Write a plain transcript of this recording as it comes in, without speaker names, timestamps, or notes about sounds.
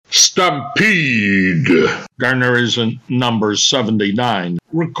Stampede. Garner is in number 79.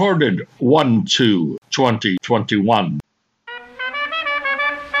 Recorded 1/2/2021.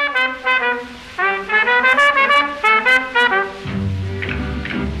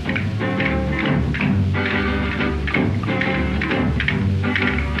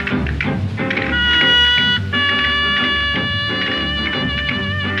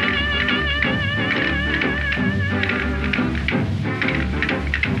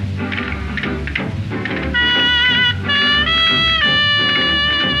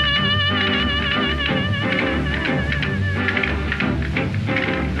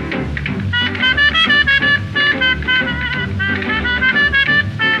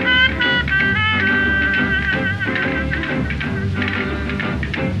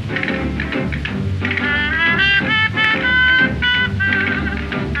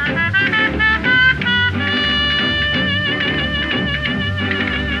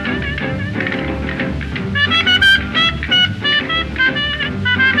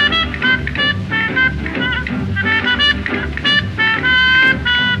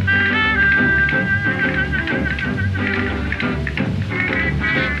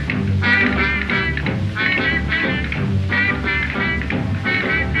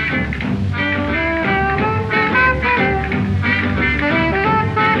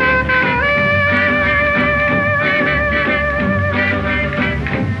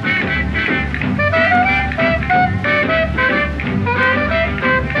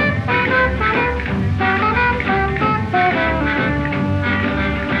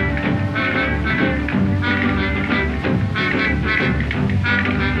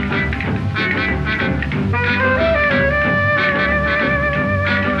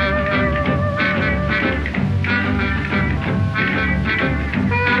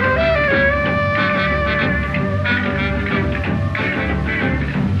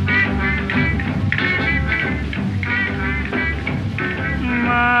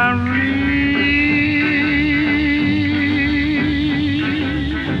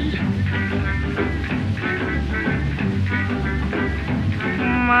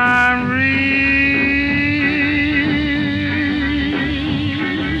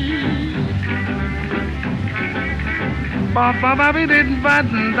 Bobby didn't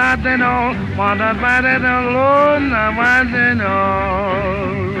button that they know, want to fight it alone, I want to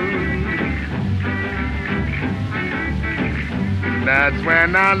know. That's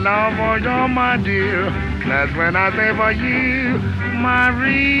when I love for you, my dear. That's when I say for you,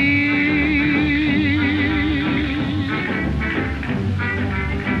 Marie.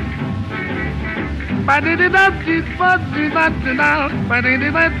 Ba-di-di-da-di, ba-di-da-di-da,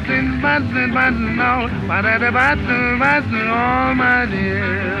 ba-di-di-da-di, ba-di-da-di-da, ba-di-da-di-da, oh, my dear.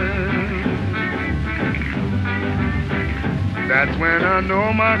 That's when I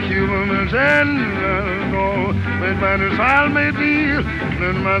know my Cuban is go. With Spanish I'll be deal.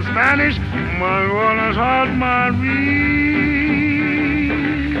 In my Spanish, my Rollers heart, Marie.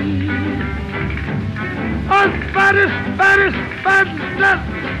 Oh, Spanish, Spanish, Spanish,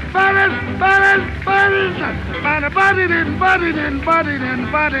 Spanish, Spanish, Spanish.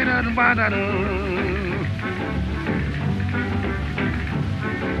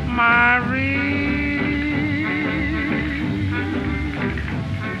 Marie.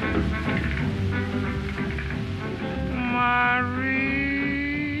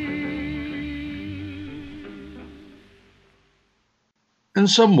 In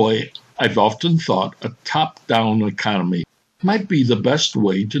some way, I've often thought a top-down economy might be the best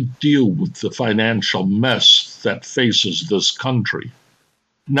way to deal with the financial mess that faces this country.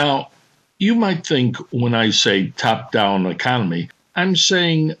 Now, you might think when I say top-down economy, I'm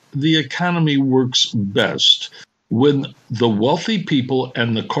saying the economy works best when the wealthy people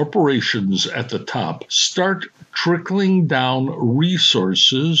and the corporations at the top start trickling down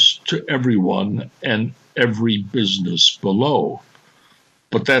resources to everyone and every business below.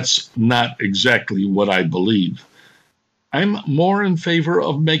 But that's not exactly what I believe. I'm more in favor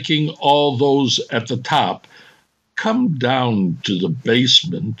of making all those at the top come down to the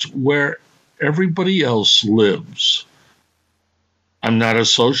basement where everybody else lives. I'm not a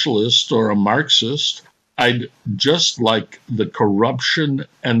socialist or a Marxist. I'd just like the corruption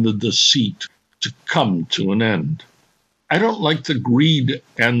and the deceit to come to an end. I don't like the greed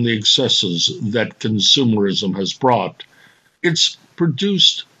and the excesses that consumerism has brought. It's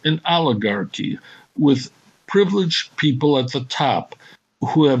produced an oligarchy with privileged people at the top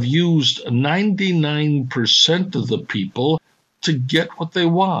who have used 99% of the people to get what they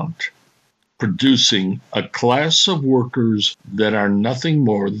want, producing a class of workers that are nothing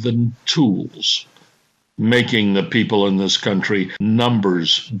more than tools. making the people in this country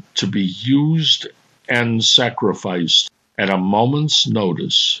numbers to be used and sacrificed at a moment's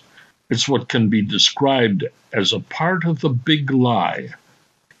notice. It's what can be described as a part of the big lie.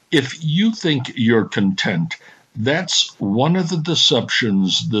 If you think you're content, that's one of the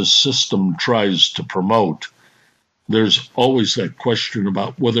deceptions this system tries to promote. There's always that question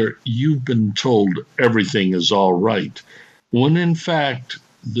about whether you've been told everything is all right, when in fact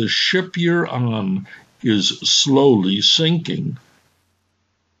the ship you're on is slowly sinking.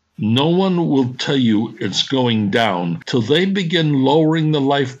 No one will tell you it's going down till they begin lowering the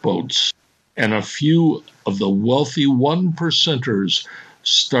lifeboats and a few of the wealthy 1%ers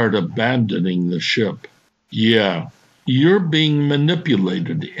start abandoning the ship. Yeah, you're being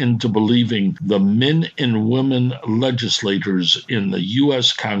manipulated into believing the men and women legislators in the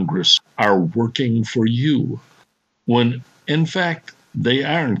U.S. Congress are working for you, when in fact they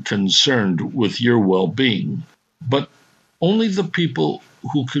aren't concerned with your well-being, but only the people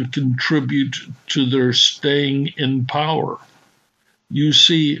who can contribute to their staying in power. You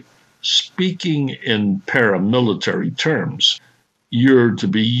see, speaking in paramilitary terms, you're to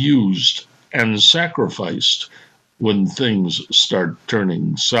be used and sacrificed when things start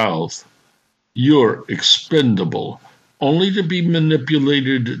turning south. You're expendable, only to be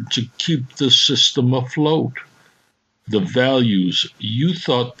manipulated to keep the system afloat. The values you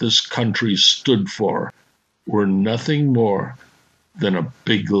thought this country stood for were nothing more than a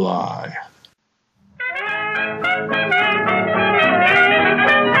big lie.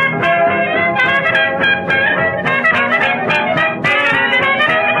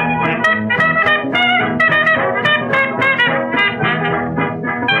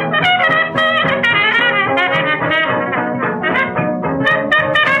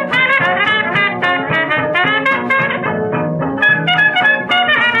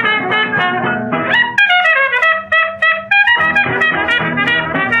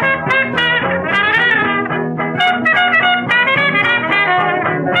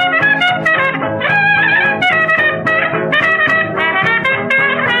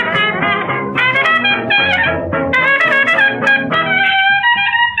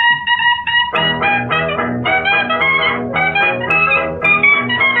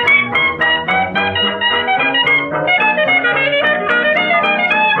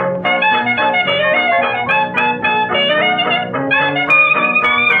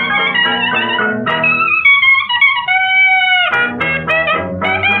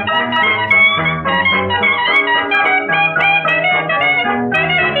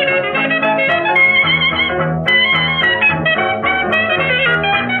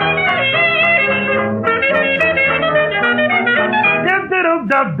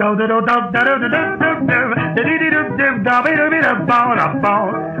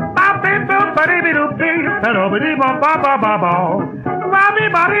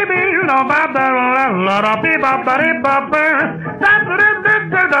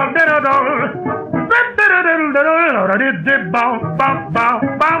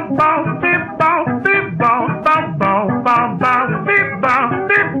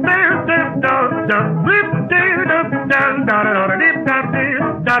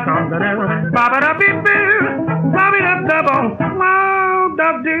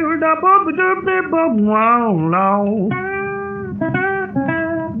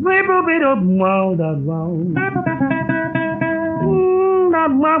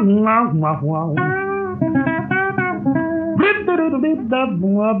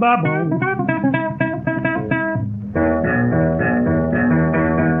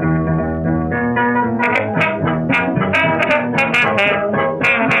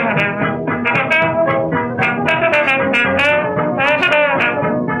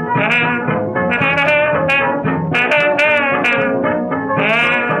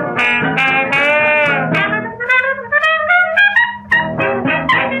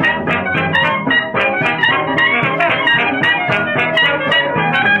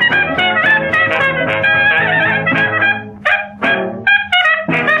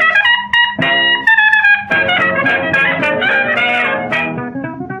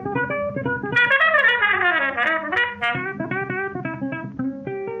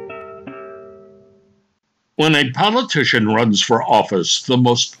 When a politician runs for office, the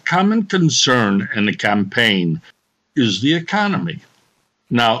most common concern in a campaign is the economy.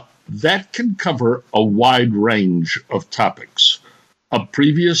 Now, that can cover a wide range of topics. A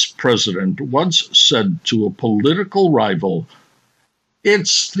previous president once said to a political rival,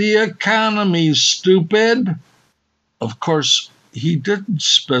 "It's the economy, stupid." Of course, he didn't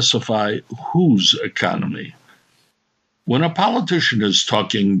specify whose economy. When a politician is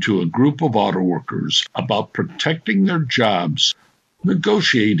talking to a group of auto workers about protecting their jobs,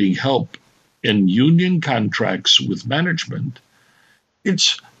 negotiating help in union contracts with management,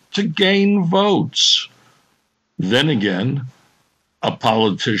 it's to gain votes. Then again, a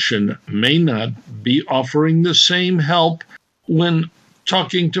politician may not be offering the same help when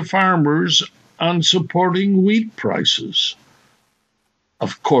talking to farmers on supporting wheat prices.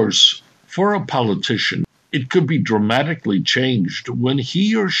 Of course, for a politician, it could be dramatically changed when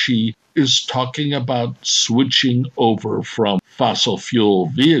he or she is talking about switching over from fossil fuel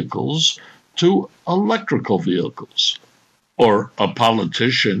vehicles to electrical vehicles. Or a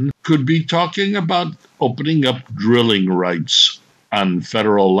politician could be talking about opening up drilling rights on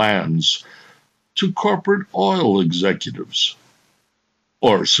federal lands to corporate oil executives,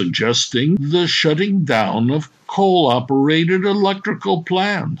 or suggesting the shutting down of coal-operated electrical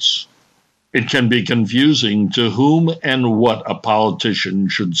plants. It can be confusing to whom and what a politician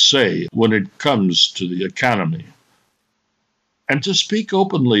should say when it comes to the economy. And to speak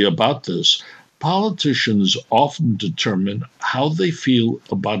openly about this, politicians often determine how they feel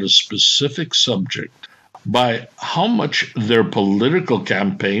about a specific subject by how much their political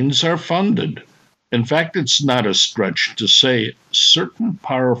campaigns are funded. In fact, it's not a stretch to say certain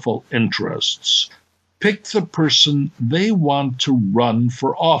powerful interests pick the person they want to run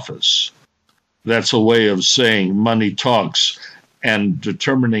for office. That's a way of saying money talks and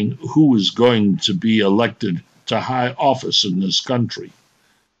determining who is going to be elected to high office in this country.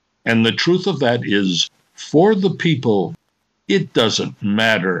 And the truth of that is, for the people, it doesn't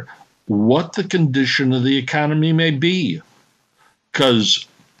matter what the condition of the economy may be, because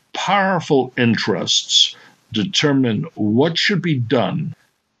powerful interests determine what should be done,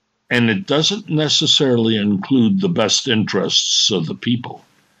 and it doesn't necessarily include the best interests of the people.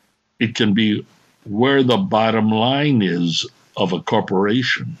 It can be where the bottom line is of a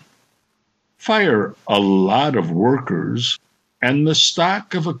corporation. Fire a lot of workers, and the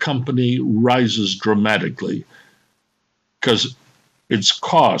stock of a company rises dramatically because its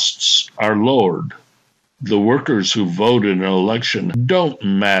costs are lowered. The workers who vote in an election don't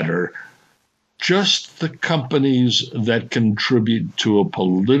matter, just the companies that contribute to a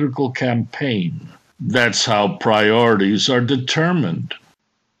political campaign. That's how priorities are determined.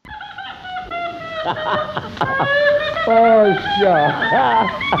 Oh, sure.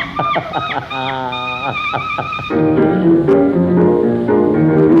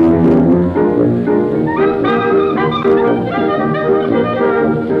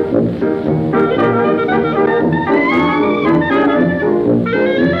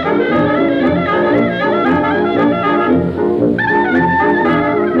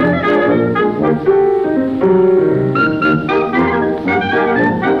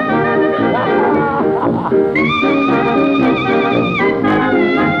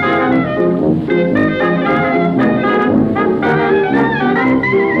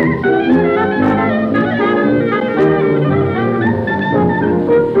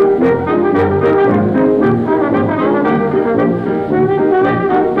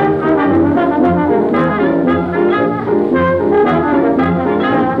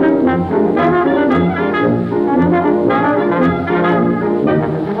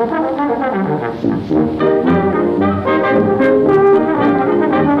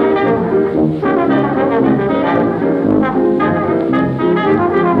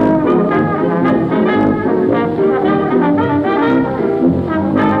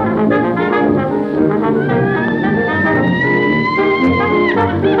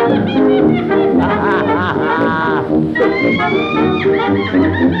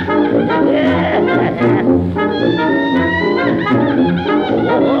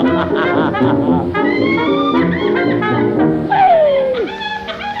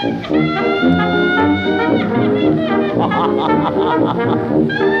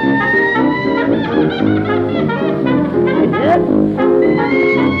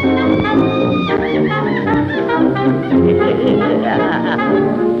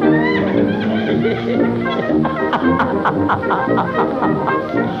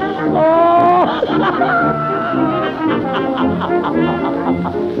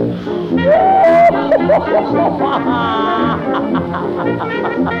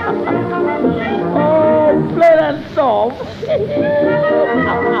 Oh, play that song.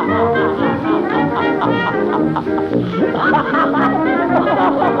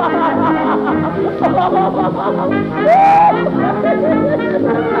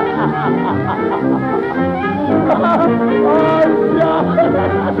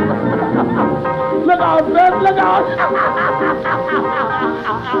 Look out, Ben, look out.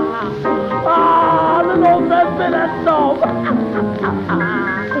 Ah, look out, Ben. play that song.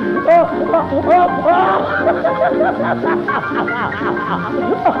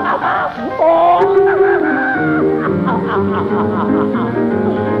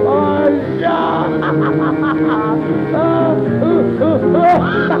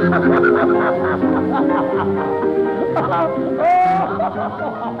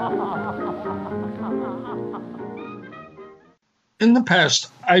 In the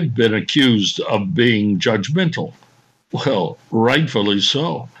past, I've been accused of being judgmental. Well, rightfully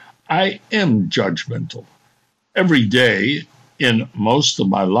so. I am judgmental. Every day, in most of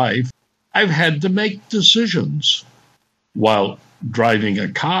my life, I've had to make decisions. While driving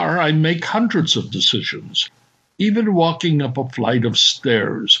a car, I make hundreds of decisions. Even walking up a flight of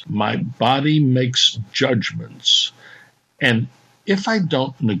stairs, my body makes judgments. And if I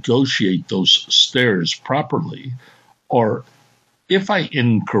don't negotiate those stairs properly, or if I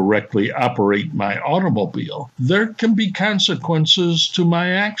incorrectly operate my automobile, there can be consequences to my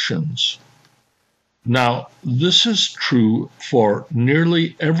actions. Now, this is true for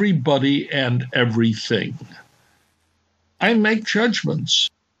nearly everybody and everything. I make judgments,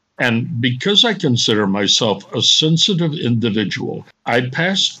 and because I consider myself a sensitive individual, I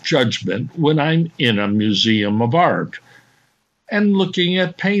pass judgment when I'm in a museum of art and looking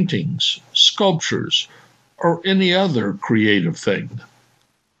at paintings, sculptures, or any other creative thing.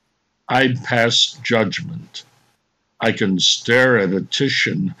 I pass judgment. I can stare at a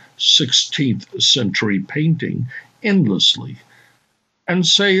Titian 16th century painting endlessly and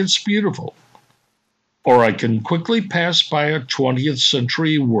say it's beautiful. Or I can quickly pass by a 20th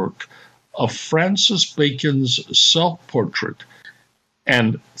century work of Francis Bacon's self-portrait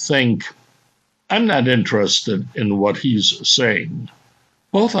and think, I'm not interested in what he's saying.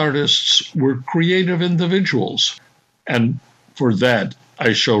 Both artists were creative individuals, and for that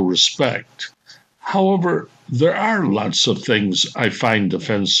I show respect. However, there are lots of things I find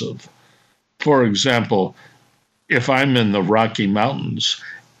offensive. For example, if I'm in the Rocky Mountains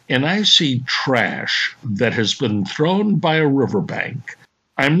and I see trash that has been thrown by a riverbank,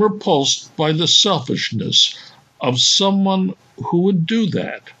 I'm repulsed by the selfishness of someone who would do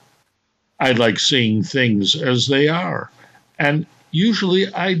that. I like seeing things as they are, and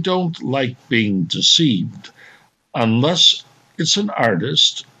usually I don't like being deceived, unless it's an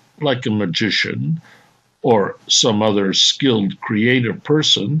artist, like a magician, or some other skilled creative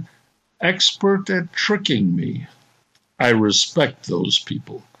person, expert at tricking me. I respect those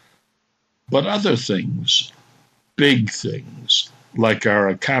people. But other things, big things, like our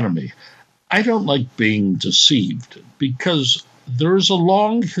economy, I don't like being deceived because there is a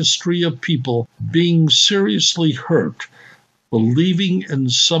long history of people being seriously hurt, believing in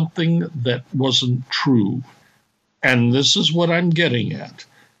something that wasn't true. And this is what I'm getting at.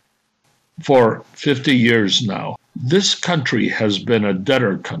 For 50 years now, this country has been a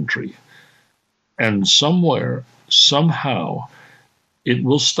debtor country. And somewhere, somehow, it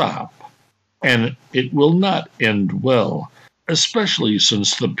will stop. And it will not end well, especially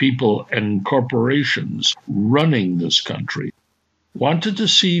since the people and corporations running this country want to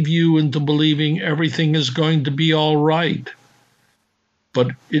deceive you into believing everything is going to be all right.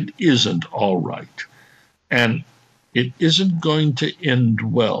 But it isn't all right. And it isn't going to end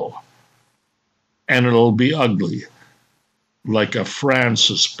well. And it'll be ugly, like a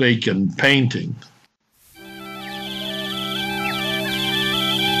Francis Bacon painting.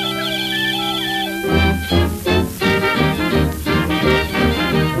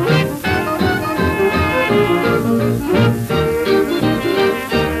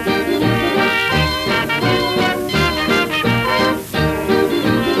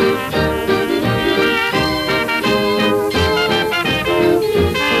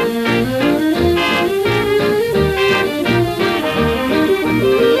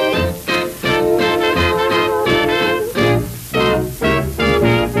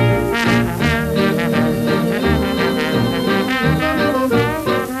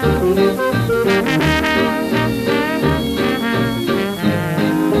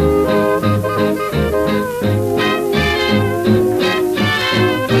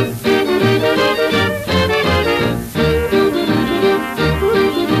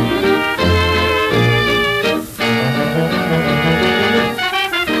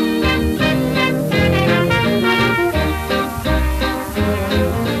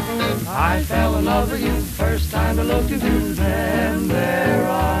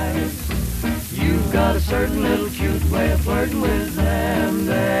 certain little cute way of flirting with them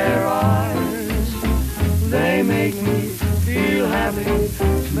there eyes. They make me feel happy,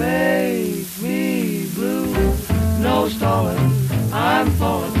 make me blue. No stalling, I'm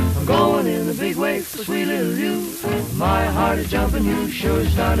falling, I'm going in a big way. sweet little you. My heart is jumping, you sure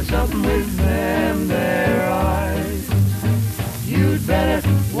started something with them there eyes. You'd better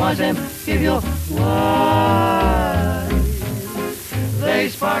watch them if you're wise. They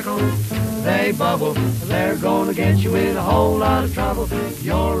sparkle, they bubble, they're gonna get you in a whole lot of trouble.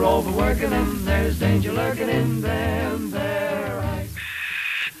 You're overworking them, there's danger lurking in them there eyes.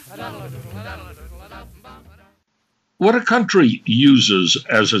 What a country uses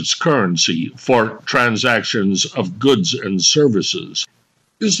as its currency for transactions of goods and services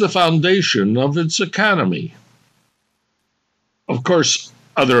is the foundation of its economy. Of course,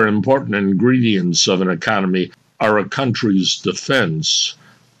 other important ingredients of an economy are a country's defense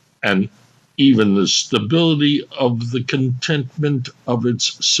and even the stability of the contentment of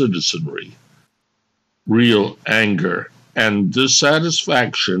its citizenry. Real anger and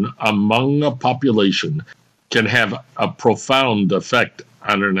dissatisfaction among a population can have a profound effect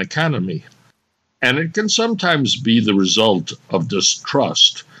on an economy, and it can sometimes be the result of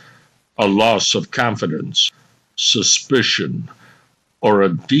distrust, a loss of confidence, suspicion, or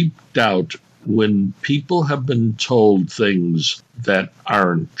a deep doubt when people have been told things that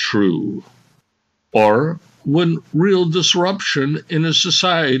aren't true, or when real disruption in a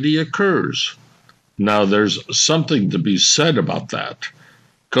society occurs. Now, there's something to be said about that.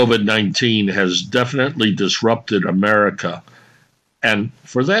 COVID-19 has definitely disrupted America, and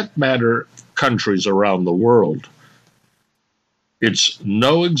for that matter, countries around the world. It's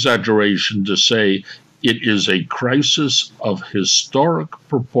no exaggeration to say it is a crisis of historic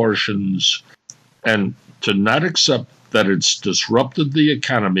proportions, and to not accept that it's disrupted the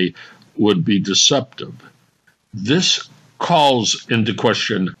economy would be deceptive. This calls into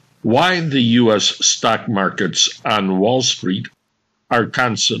question why the U.S. stock markets on Wall Street are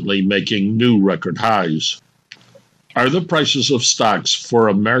constantly making new record highs. Are the prices of stocks for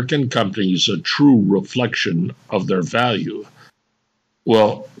American companies a true reflection of their value?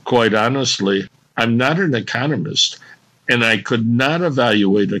 Well, quite honestly, I'm not an economist, and I could not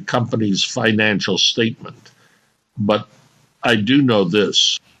evaluate a company's financial statement. But I do know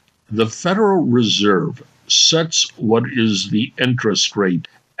this. The Federal Reserve sets what is the interest rate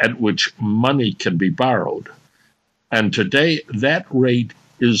at which money can be borrowed. And today, that rate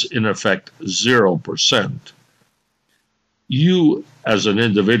is in effect 0%. You, as an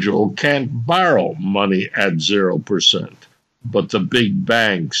individual, can't borrow money at 0%, but the big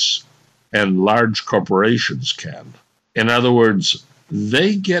banks and large corporations can. In other words,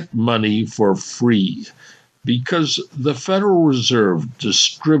 they get money for free because the Federal Reserve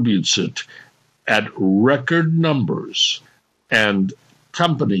distributes it at record numbers, and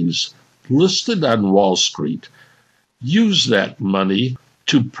companies listed on Wall Street use that money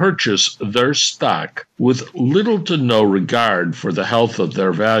to purchase their stock with little to no regard for the health of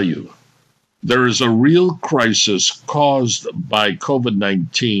their value. There is a real crisis caused by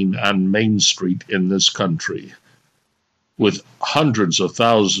COVID-19 on Main Street in this country, with hundreds of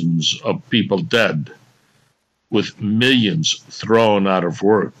thousands of people dead, with millions thrown out of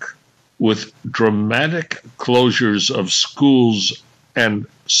work, with dramatic closures of schools and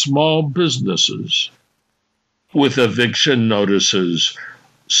small businesses, with eviction notices,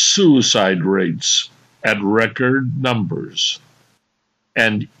 suicide rates at record numbers.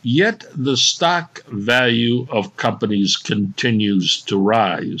 And yet the stock value of companies continues to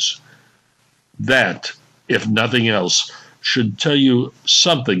rise. That, if nothing else, should tell you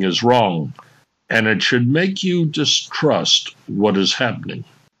something is wrong, and it should make you distrust what is happening.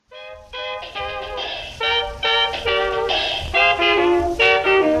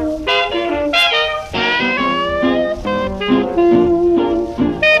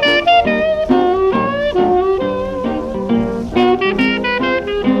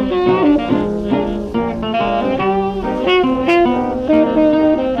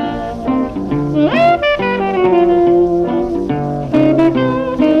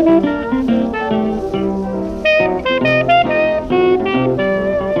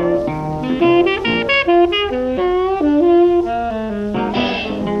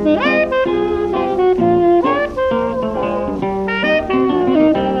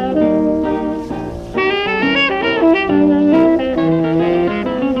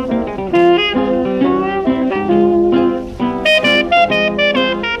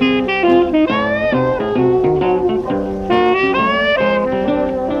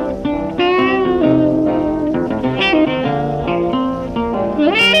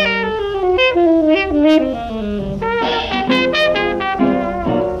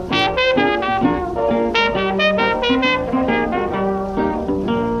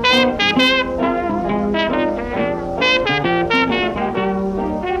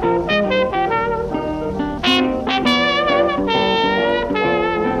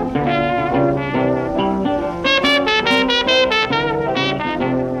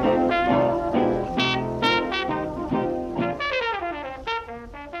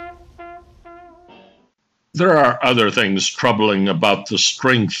 There are other things troubling about the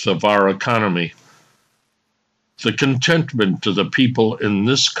strength of our economy. The contentment of the people in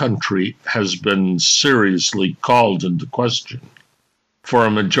this country has been seriously called into question. For a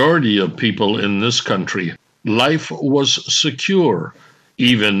majority of people in this country, life was secure.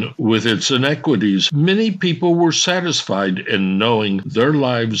 Even with its inequities, many people were satisfied in knowing their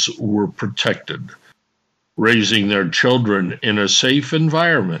lives were protected, raising their children in a safe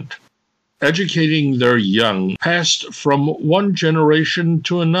environment, educating their young passed from one generation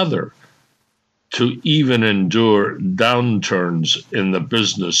to another, to even endure downturns in the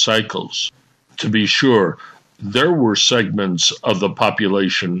business cycles. To be sure, there were segments of the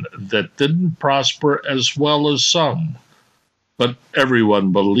population that didn't prosper as well as some, but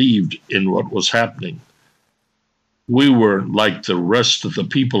everyone believed in what was happening. We were like the rest of the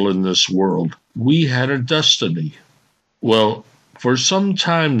people in this world. We had a destiny. Well, for some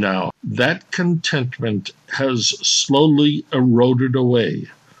time now, that contentment has slowly eroded away.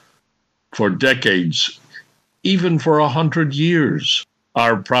 For decades, even for 100 years,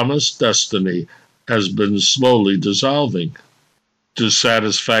 our promised destiny has been slowly dissolving.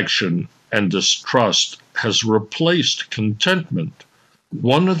 Dissatisfaction and distrust has replaced contentment.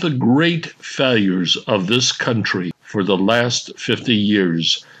 One of the great failures of this country for the last 50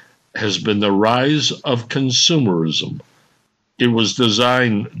 years has been the rise of consumerism. It was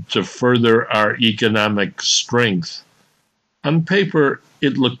designed to further our economic strength. On paper,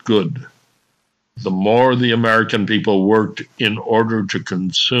 it looked good. The more the American people worked in order to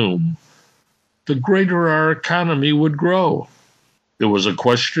consume, the greater our economy would grow. It was a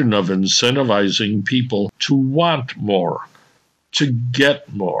question of incentivizing people to want more, to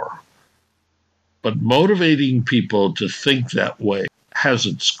get more. But motivating people to think that way has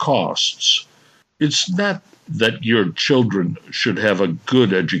its costs. It's not that your children should have a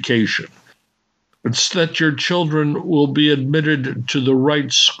good education. It's that your children will be admitted to the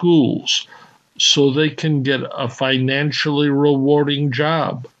right schools so they can get a financially rewarding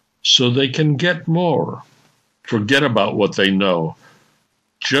job, so they can get more. Forget about what they know,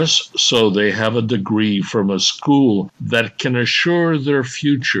 just so they have a degree from a school that can assure their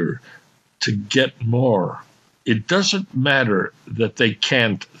future to get more. It doesn't matter that they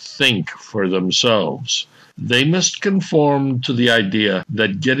can't think for themselves. They must conform to the idea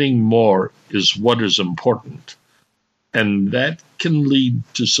that getting more is what is important. And that can lead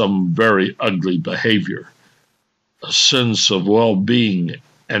to some very ugly behavior. A sense of well-being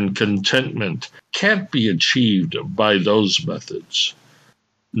and contentment can't be achieved by those methods.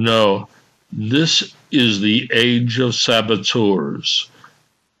 No, this is the age of saboteurs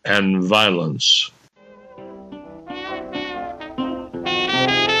and violence.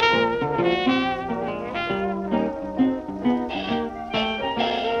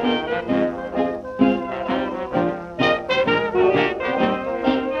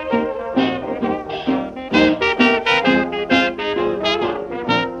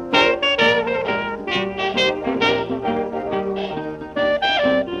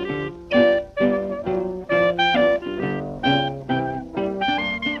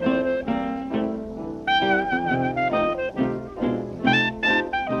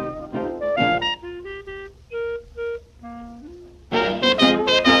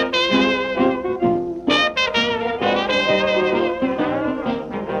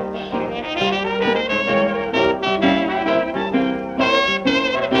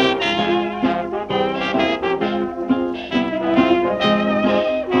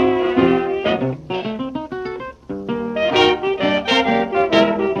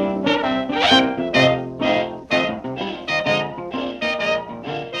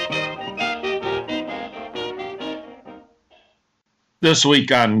 This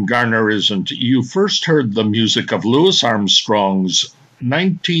week on Garner Isn't, you first heard the music of Louis Armstrong's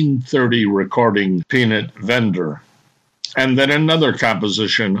 1930 recording Peanut Vendor, and then another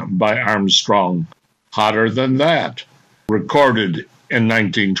composition by Armstrong, Hotter Than That, recorded in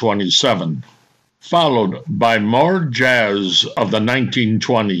 1927, followed by more jazz of the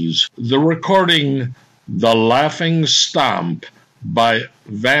 1920s, the recording The Laughing Stomp by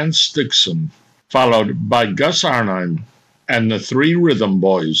Vance Dixon, followed by Gus Arnheim and the Three Rhythm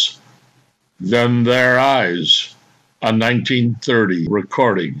Boys, Them Their Eyes, a 1930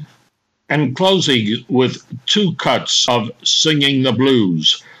 recording, and closing with two cuts of Singing the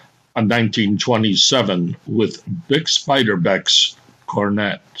Blues, a 1927 with Bix Beiderbecke's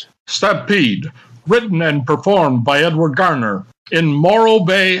cornet. Stampede, written and performed by Edward Garner in Morro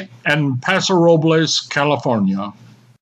Bay and Paso Robles, California.